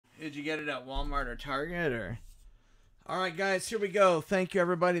Did you get it at Walmart or Target or? All right, guys, here we go. Thank you,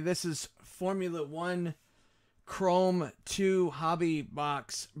 everybody. This is Formula One Chrome 2 Hobby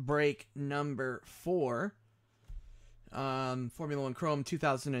Box Break number 4. Formula One Chrome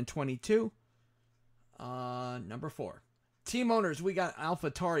 2022. Number 4. Team owners, we got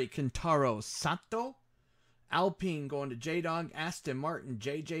AlphaTauri, Kentaro Sato. Alpine going to J-Dog. Aston Martin,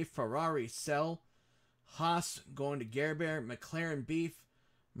 JJ. Ferrari, Cell. Haas going to Gerber. McLaren, Beef.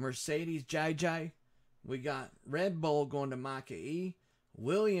 Mercedes, JJ. We got Red Bull going to Maka E.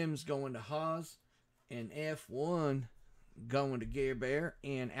 Williams going to Haas. And F1 going to Gerber.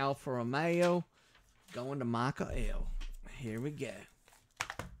 And Alfa Romeo going to Maka L. Here we go.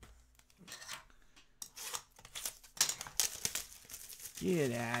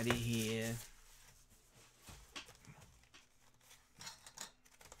 Get out of here.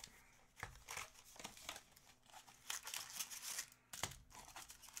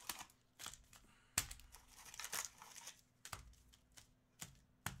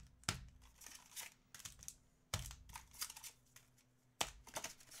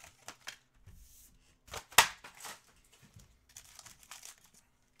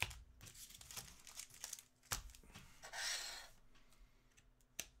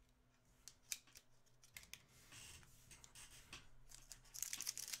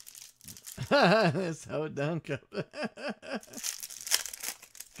 So dunk up.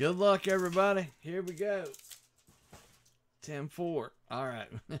 Good luck, everybody. Here we go. 10-4. All right.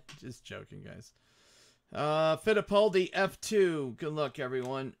 Just joking, guys. Fittipaldi F2. Good luck,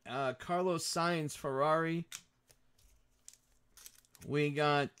 everyone. Carlos Sainz Ferrari. We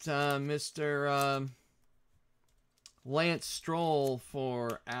got Mr. Lance Stroll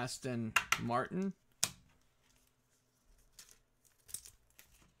for Aston Martin.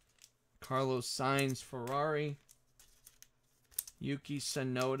 Carlos Sainz Ferrari. Yuki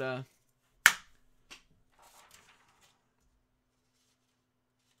Tsunoda.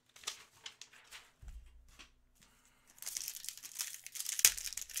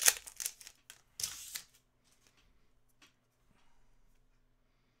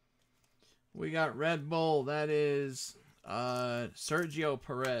 We got Red Bull. That is Sergio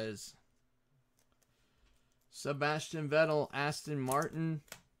Perez. Sebastian Vettel, Aston Martin.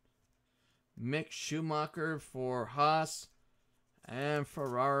 Mick Schumacher for Haas. And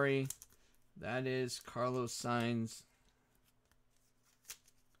Ferrari. That is Carlos Sainz.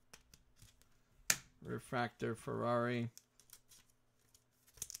 Refractor Ferrari.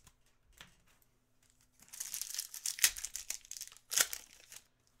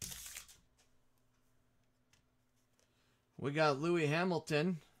 We got Lewis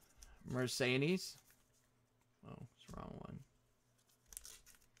Hamilton, Mercedes. Oh, it's the wrong one.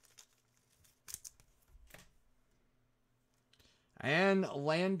 And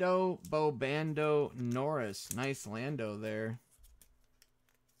Lando Bobando Norris. Nice Lando there.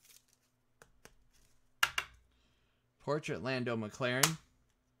 Portrait Lando McLaren.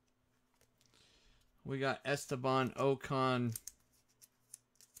 We got Esteban Ocon.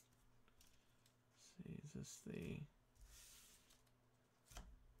 Let's see,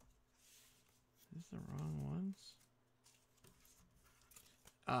 is this the wrong ones?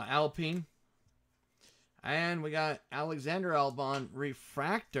 Alpine. And we got Alexander Albon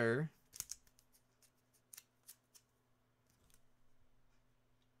Refractor.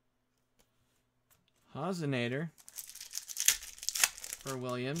 Hosinator for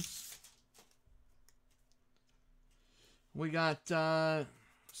Williams. We got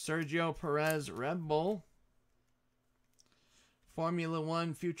Sergio Perez Red Bull. Formula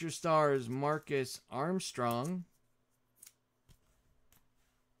One Future Stars Marcus Armstrong.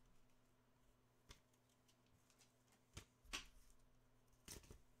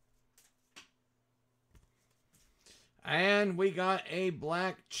 And we got a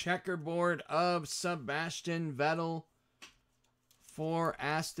black checkerboard of Sebastian Vettel for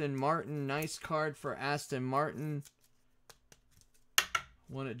Aston Martin. Nice card for Aston Martin.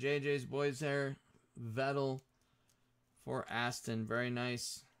 One of JJ's boys there. Vettel for Aston. Very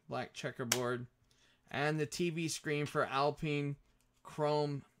nice black checkerboard. And the TV screen for Alpine,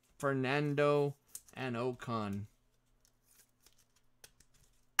 Chrome, Fernando, and Ocon.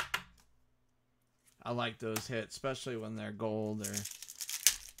 I like those hits, especially when they're gold. Or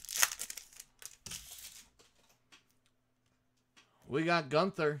we got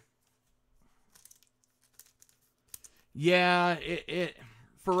Gunther. Yeah, it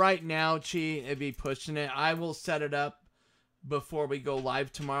for right now, Chi, it'd be pushing it. I will set it up before we go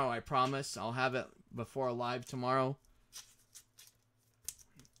live tomorrow. I promise. I'll have it before live tomorrow.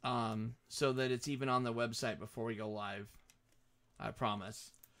 So that it's even on the website before we go live. I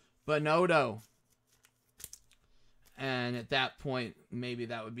promise. Bonotto. And at that point, maybe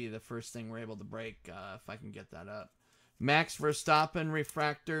that would be the first thing we're able to break if I can get that up. Max Verstappen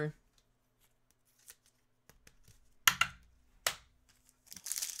refractor.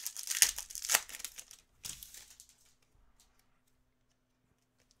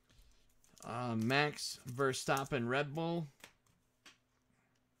 Max Verstappen Red Bull.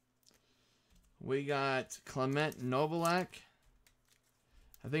 We got Clement Novalak.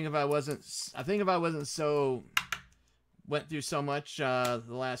 I think if I wasn't so went through so much the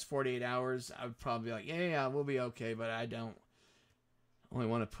last 48 hours, I would probably be like, yeah, we'll be okay. But I don't only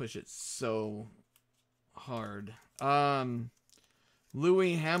want to push it so hard.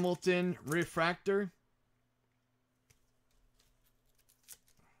 Lewis Hamilton refractor.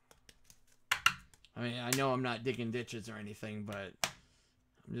 I mean, I know I'm not digging ditches or anything, but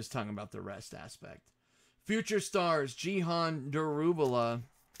I'm just talking about the rest aspect. Future Stars, Jihan Darubala.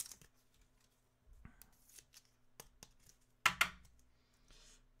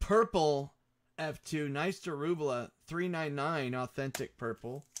 Purple F2, nice Darubala, 399 authentic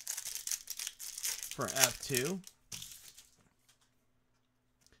purple for F2.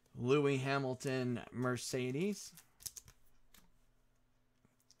 Lewis Hamilton Mercedes.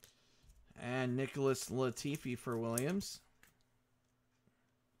 And Nicholas Latifi for Williams.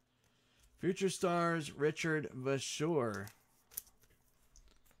 Future Stars, Richard Vasseur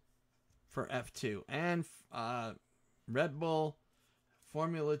for F2. And Red Bull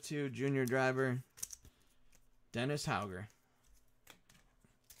Formula 2 junior driver, Dennis Hauger.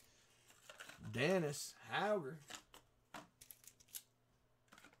 Dennis Hauger.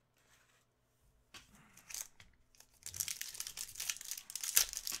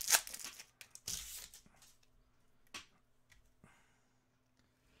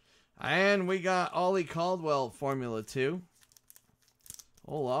 And we got Ollie Caldwell, Formula 2.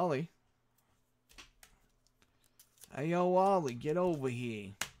 Oh, Ollie. Hey, yo, Ollie, get over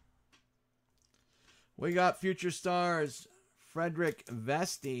here. We got Future Stars, Frederick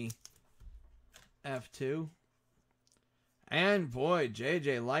Vesti, F2. And, boy,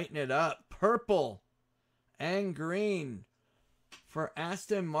 JJ lighting it up. Purple and green for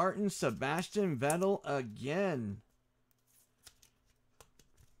Aston Martin, Sebastian Vettel again.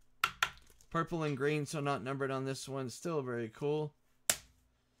 Purple and green, so not numbered on this one. Still very cool.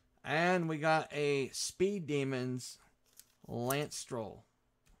 And we got a Speed Demons Lance Stroll.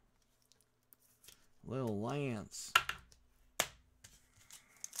 Little Lance.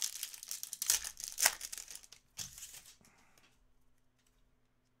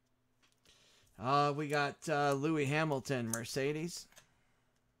 We got Lewis Hamilton Mercedes.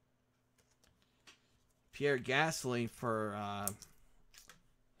 Pierre Gasly for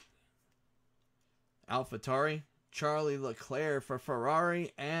AlphaTauri, Charlie Leclerc for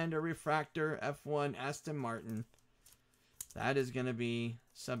Ferrari, and a refractor F1 Aston Martin. That is going to be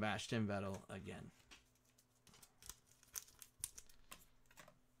Sebastian Vettel again.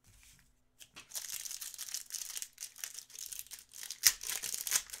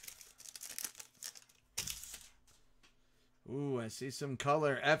 Ooh, I see some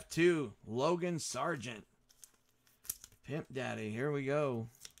color. F2, Logan Sargent. Pimp Daddy, here we go.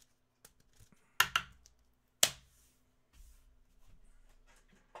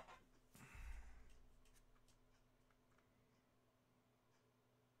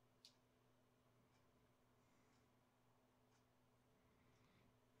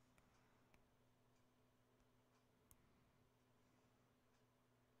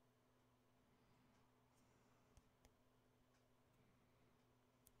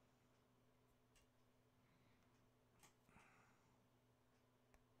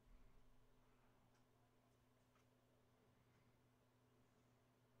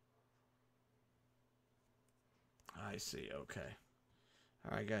 I see, okay.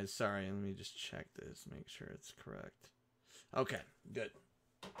 Alright, guys, sorry. Let me just check this, make sure it's correct. Okay, good.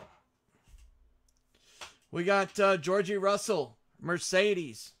 We got Georgie Russell,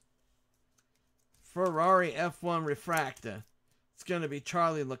 Mercedes, Ferrari F1 refractor. It's going to be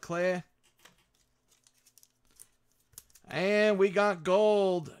Charlie Leclerc. And we got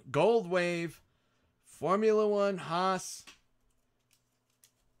gold wave, Formula 1 Haas.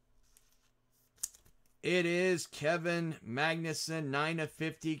 It is Kevin Magnussen,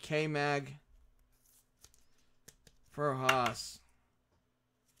 9/50 K-Mag for Haas.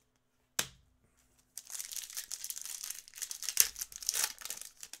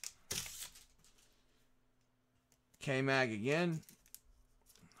 K-Mag again.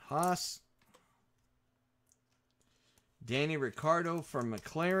 Haas. Danny Ricciardo for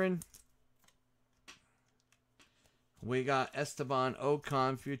McLaren. We got Esteban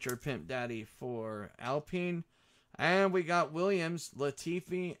Ocon, future Pimp Daddy for Alpine. And we got Williams,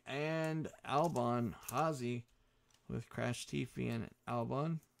 Latifi, and Albon Hazy with Crash Tifi and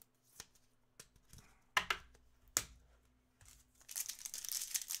Albon.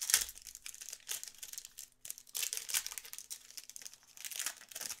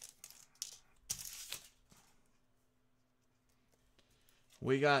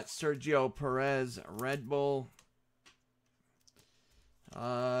 We got Sergio Perez, Red Bull.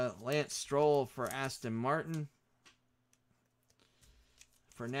 Lance Stroll for Aston Martin.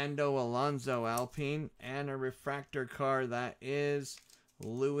 Fernando Alonso, Alpine. And a refractor car that is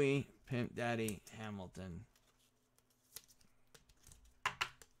Louis Pimp Daddy Hamilton.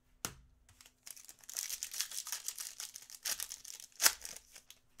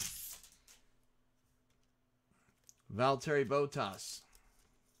 Valtteri Bottas,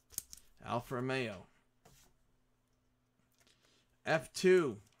 Alfa Romeo.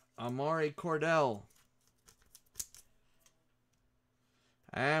 F2, Amari Cordell.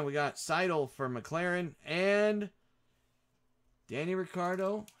 And we got Seidel for McLaren. And Danny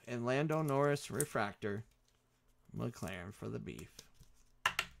Ricciardo and Lando Norris refractor. McLaren for the beef.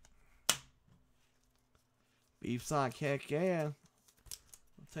 Beef sock, heck yeah. I'll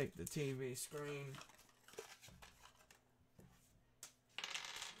take the TV screen.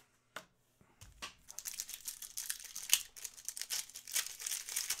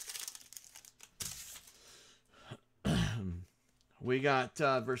 We got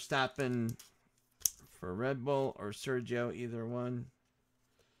Verstappen for Red Bull or Sergio, either one.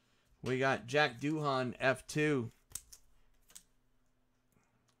 We got Jack Doohan, F2.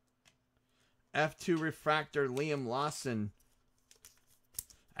 F2 refractor, Liam Lawson.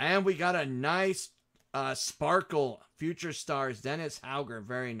 And we got a nice Sparkle Future Stars, Dennis Hauger.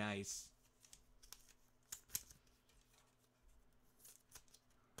 Very nice.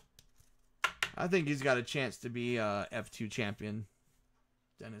 I think he's got a chance to be F2 champion.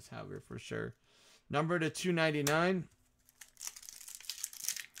 Dennis Hauger for sure. Number to 299.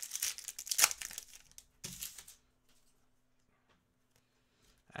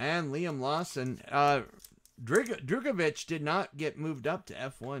 And Liam Lawson. Drugovich did not get moved up to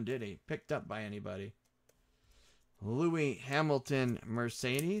F1, did he? Picked up by anybody. Louis Hamilton,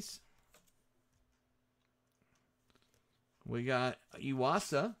 Mercedes. We got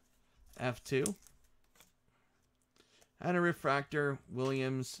Iwasa, F2. And a refractor,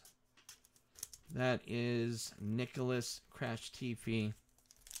 Williams. That is Nicholas Crash Tifi.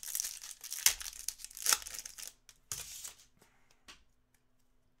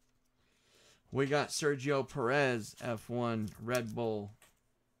 We got Sergio Perez, F1, Red Bull.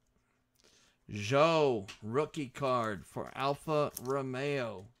 Zhou, rookie card for Alfa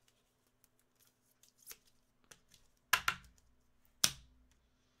Romeo.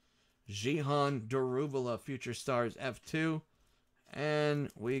 Jihan Darubala, Future Stars, F2. And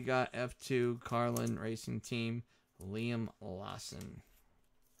we got F2 Carlin Racing Team, Liam Lawson.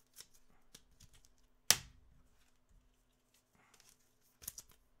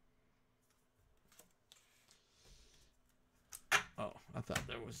 Oh, I thought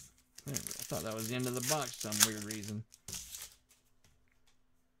that was the end of the box for some weird reason.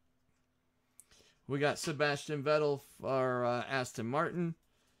 We got Sebastian Vettel for Aston Martin.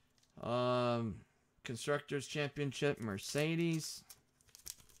 Constructors Championship, Mercedes.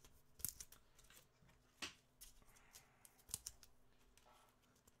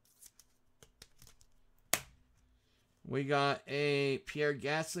 We got a Pierre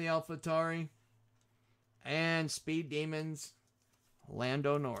Gasly AlphaTauri. And Speed Demons,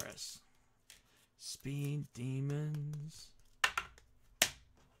 Lando Norris. Speed Demons.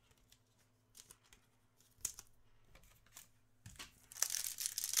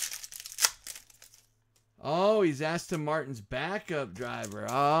 Oh, he's Aston Martin's backup driver.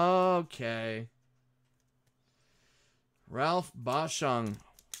 Okay. Ralph Boschung.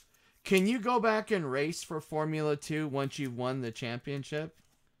 Can you go back and race for Formula 2 once you've won the championship?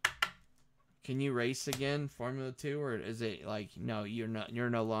 Can you race again, Formula 2? Or is it like, no, you're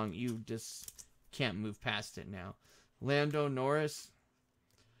no longer, you just can't move past it now. Lando Norris.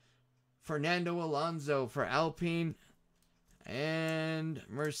 Fernando Alonso for Alpine. And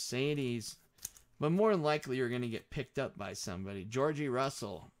Mercedes. But more than likely, you're going to get picked up by somebody. Georgie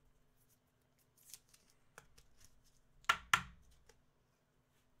Russell.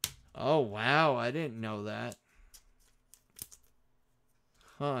 Oh, wow. I didn't know that.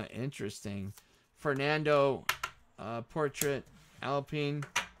 Huh, interesting. Fernando, portrait, Alpine.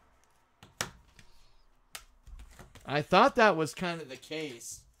 I thought that was kind of the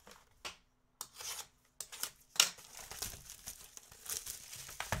case.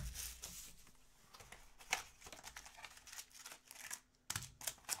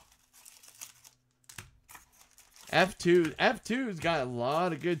 F2's got a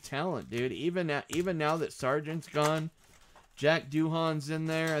lot of good talent, dude. Even now that Sargent's gone, Jack Duhan's in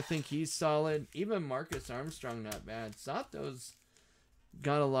there. I think he's solid. Even Marcus Armstrong, not bad. Sato's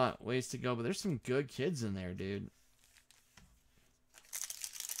got a lot ways to go, but there's some good kids in there, dude.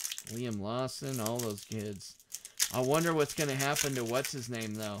 Liam Lawson, all those kids. I wonder what's going to happen to what's his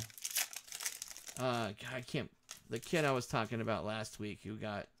name, though. God, I can't. The kid I was talking about last week who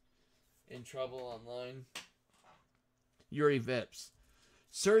got in trouble online. Yuri Vips.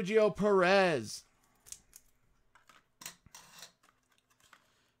 Sergio Perez.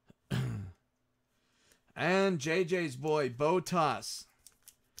 And JJ's boy, Botas.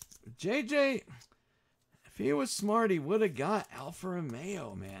 JJ, if he was smart, he would have got Alfa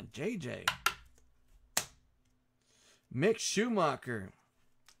Romeo, man. JJ. Mick Schumacher.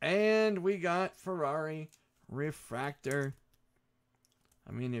 And we got Ferrari Refractor.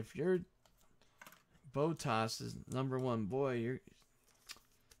 I mean, if you're Botas' #1 boy, you're...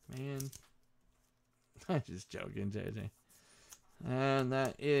 Man. I'm just joking, JJ. And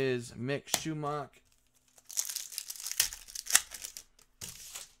that is Mick Schumacher.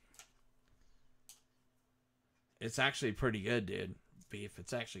 It's actually pretty good, dude. Beef.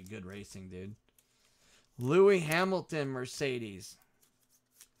 It's actually good racing, dude. Lewis Hamilton, Mercedes.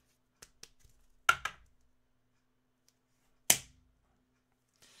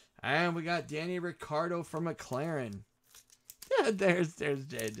 And we got Danny Ricciardo from McLaren. there's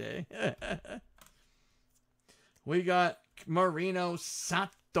JJ. We got Marino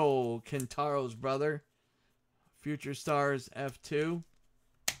Sato, Quintaro's brother. Future Stars F2.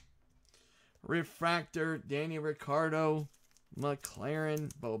 Refractor, Danny Ricciardo,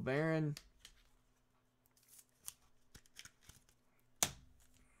 McLaren, Bo Barron.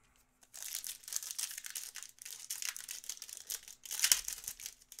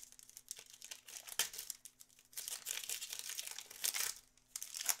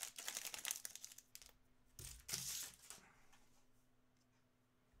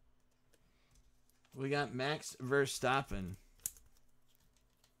 We got Max Verstappen.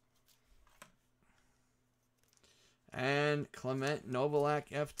 And Clement Novalak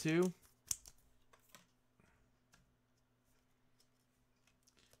F2.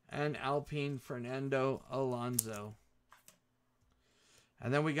 And Alpine Fernando Alonso.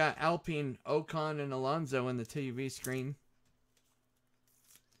 And then we got Alpine Ocon and Alonso in the TV screen.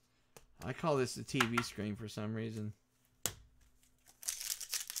 I call this the TV screen for some reason.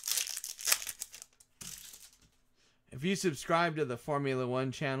 If you subscribe to the Formula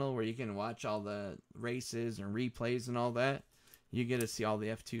One channel where you can watch all the races and replays and all that, you get to see all the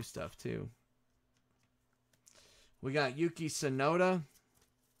F2 stuff too. We got Yuki Tsunoda,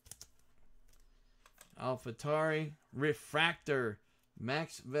 AlphaTauri, Refractor,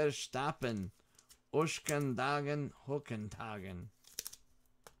 Max Verstappen, Ushkandagen, Hookentagen.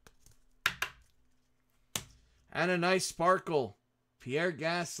 And a nice sparkle, Pierre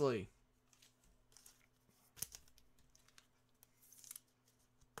Gasly.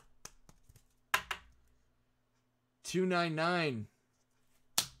 $299.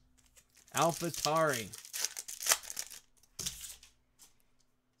 AlphaTauri.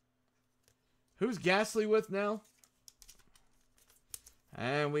 Who's Gasly with now?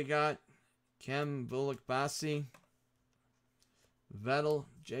 And we got Kem Bullock-Bassi. Vettel,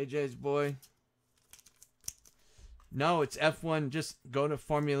 JJ's boy. No, it's F1. Just go to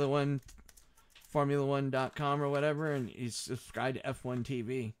Formula One, Formula1.com or whatever, and you subscribe to F1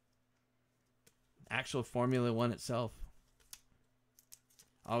 TV. Actual Formula One itself.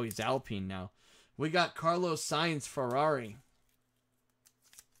 Oh, he's Alpine now. We got Carlos Sainz, Ferrari.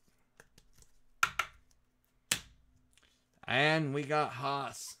 And we got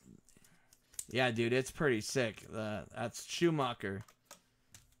Haas. Yeah, dude, it's pretty sick. That's Schumacher.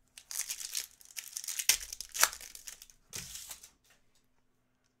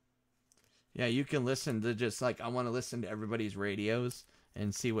 Yeah, you can listen to just like, I want to listen to everybody's radios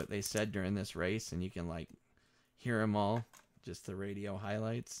and see what they said during this race, and you can like hear them all, just the radio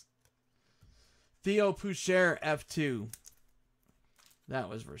highlights. Theo Poucher F2. That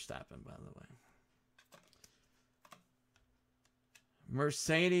was Verstappen, by the way.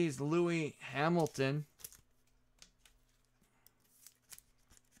 Mercedes Lewis Hamilton.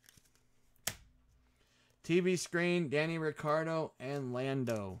 TV screen, Danny Ricciardo and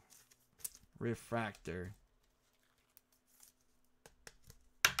Lando. Refractor.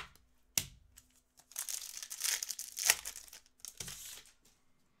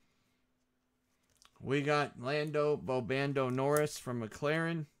 We got Lando Bobando Norris from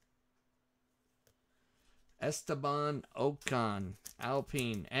McLaren. Esteban Ocon,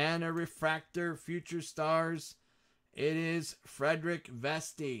 Alpine. And a refractor, Future Stars, It is Frederick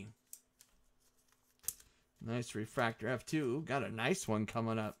Vesti. Nice refractor F2. Got a nice one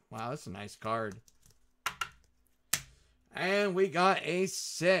coming up. Wow, that's a nice card. And we got a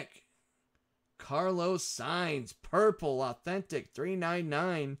sick Carlos Sainz. Purple, authentic,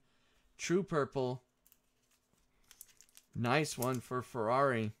 399. True purple. Nice one for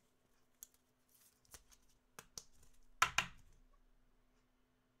Ferrari.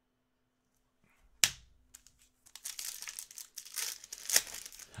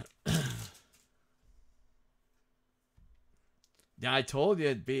 Yeah, I told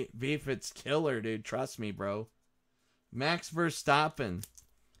you, beef, it's killer, dude. Trust me, bro. Max Verstappen,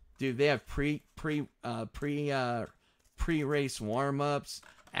 dude. They have pre-race warm-ups,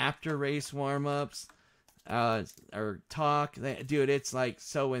 after race warm-ups, or talk. Dude, it's like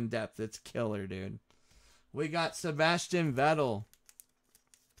so in depth. It's killer, dude. We got Sebastian Vettel.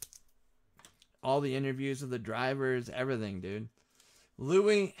 All the interviews of the drivers, everything, dude.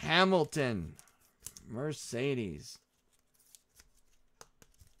 Lewis Hamilton, Mercedes.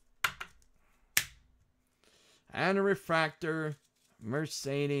 And a refractor,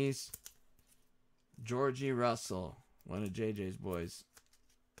 Mercedes, Georgie Russell, one of JJ's boys.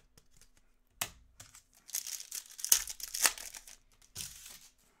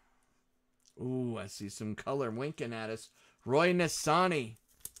 Ooh, I see some color winking at us. Roy Nissany,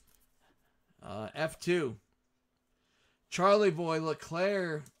 F2. Charlie Boy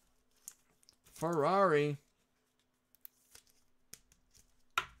Leclerc, Ferrari.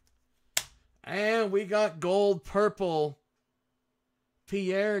 And we got gold purple.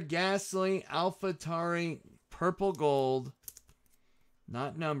 Pierre Gasly, AlphaTauri, purple gold.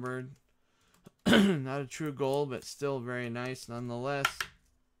 Not numbered. Not a true gold, but still very nice nonetheless.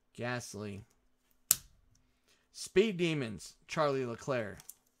 Gasly. Speed Demons, Charlie Leclerc.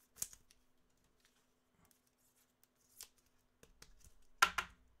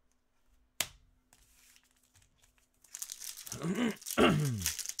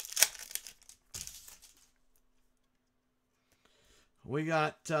 We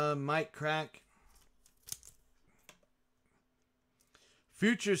got Mike Crack.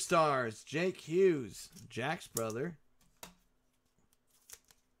 Future Stars, Jake Hughes, Jack's brother.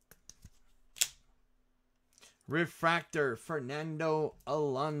 Refractor, Fernando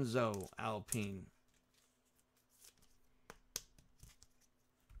Alonso, Alpine.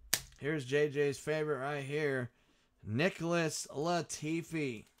 Here's JJ's favorite right here. Nicholas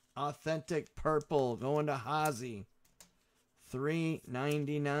Latifi, authentic purple, going to Hazy.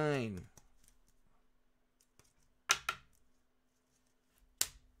 $3.99.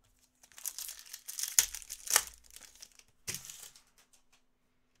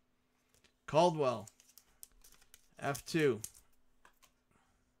 Caldwell, F2.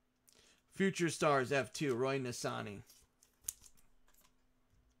 Future Stars, F2, Roy Nissany.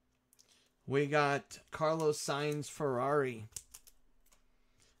 We got Carlos Sainz, Ferrari.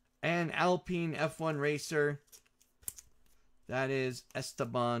 And Alpine F1 Racer. That is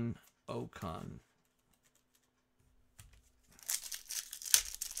Esteban Ocon.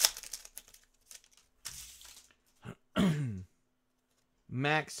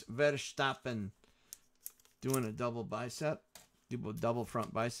 Max Verstappen doing a double bicep. Double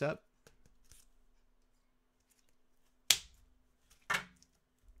front bicep.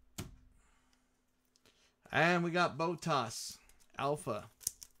 And we got Bottas, Alpha.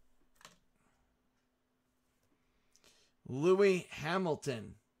 Lewis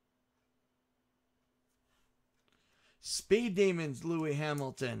Hamilton. Speed Demons, Lewis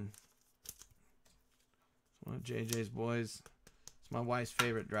Hamilton. It's one of JJ's boys. It's my wife's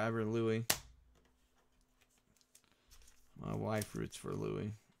favorite driver, Louis. My wife roots for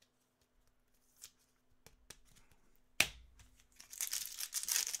Louis.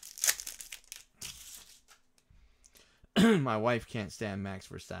 My wife can't stand Max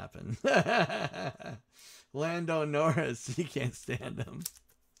Verstappen. Lando Norris, he can't stand him.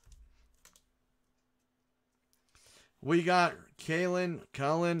 We got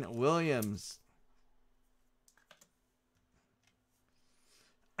Cullen Williams.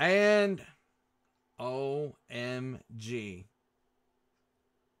 And OMG.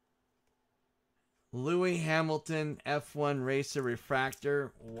 Lewis Hamilton F1 Racer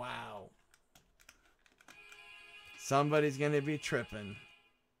Refractor. Wow. Somebody's going to be tripping.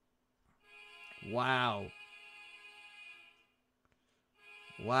 Wow.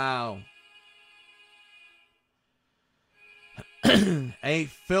 Wow. A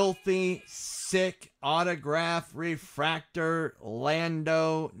filthy, sick autograph refractor,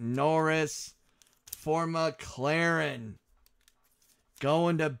 Lando Norris for McLaren.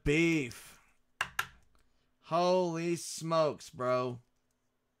 Going to Beef. Holy smokes, bro.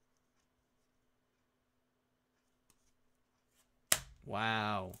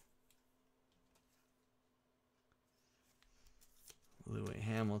 Wow. Louis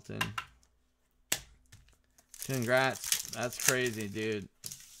Hamilton. Congrats. That's crazy, dude.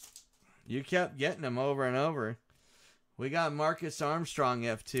 You kept getting them over and over. We got Marcus Armstrong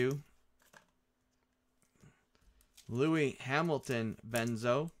F2. Louis Hamilton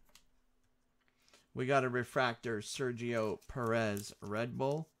Benzo. We got a refractor Sergio Perez Red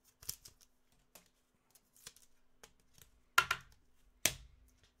Bull.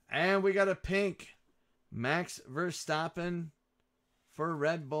 And we got a pink Max Verstappen for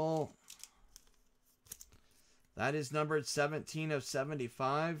Red Bull. That is numbered 17 of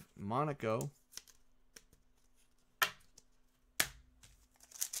 75, Monaco.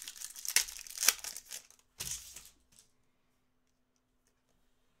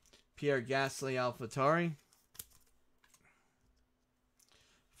 Pierre Gasly AlphaTauri.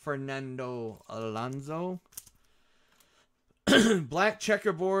 Fernando Alonso. Black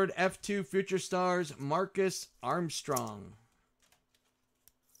checkerboard F2 Future Stars Marcus Armstrong.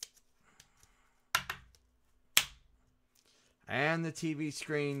 And the TV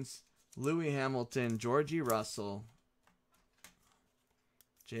screens, Louis Hamilton, Georgie Russell.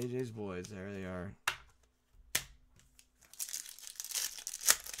 JJ's boys, there they are.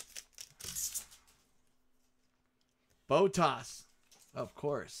 Bottas, of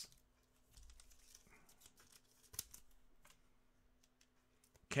course.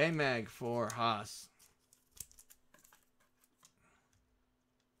 K-Mag for Haas.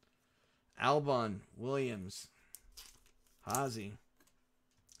 Albon, Williams. Hazy.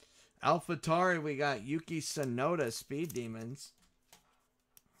 AlphaTauri, we got Yuki Tsunoda, Speed Demons.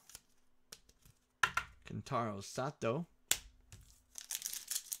 Kentaro Sato.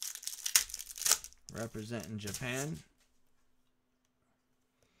 Representing Japan.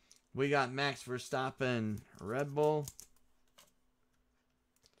 We got Max Verstappen, Red Bull.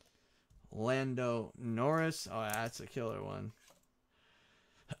 Lando Norris. Oh, that's a killer one.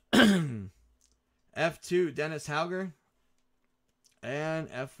 F2, Dennis Hauger. And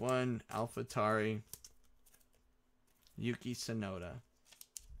F1, AlphaTauri, Yuki Tsunoda.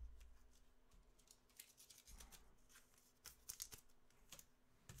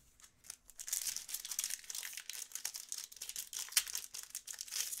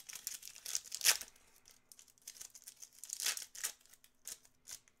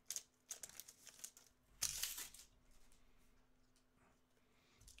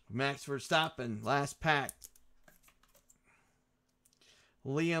 Max Verstappen, last pack.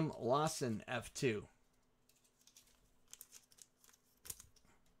 Liam Lawson, F2.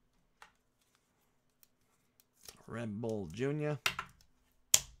 Red Bull Jr.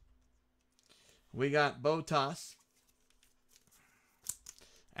 We got Bottas.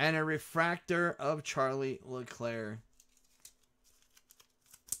 And a refractor of Charlie Leclerc.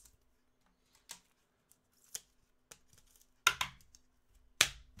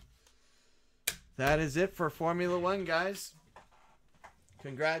 That is it for Formula One, guys.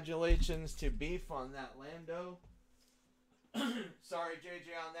 Congratulations to Beef on that Lando. Sorry,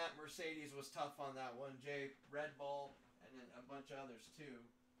 JJ, on that. Mercedes was tough on that one. Jay, Red Bull, and then a bunch of others, too.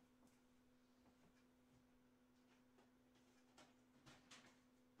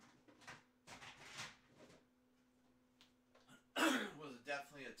 Was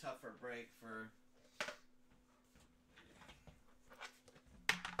definitely a tougher break for...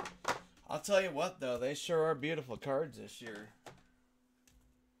 I'll tell you what, though. They sure are beautiful cards this year.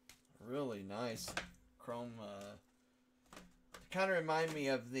 Really nice chrome. Kind of remind me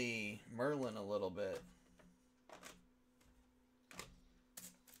of the Merlin a little bit.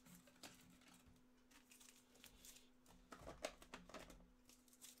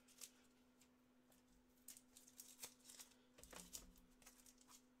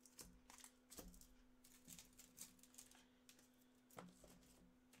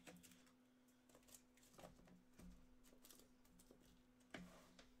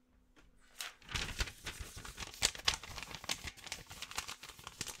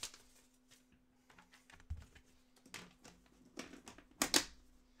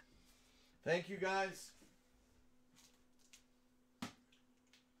 Thank you, guys.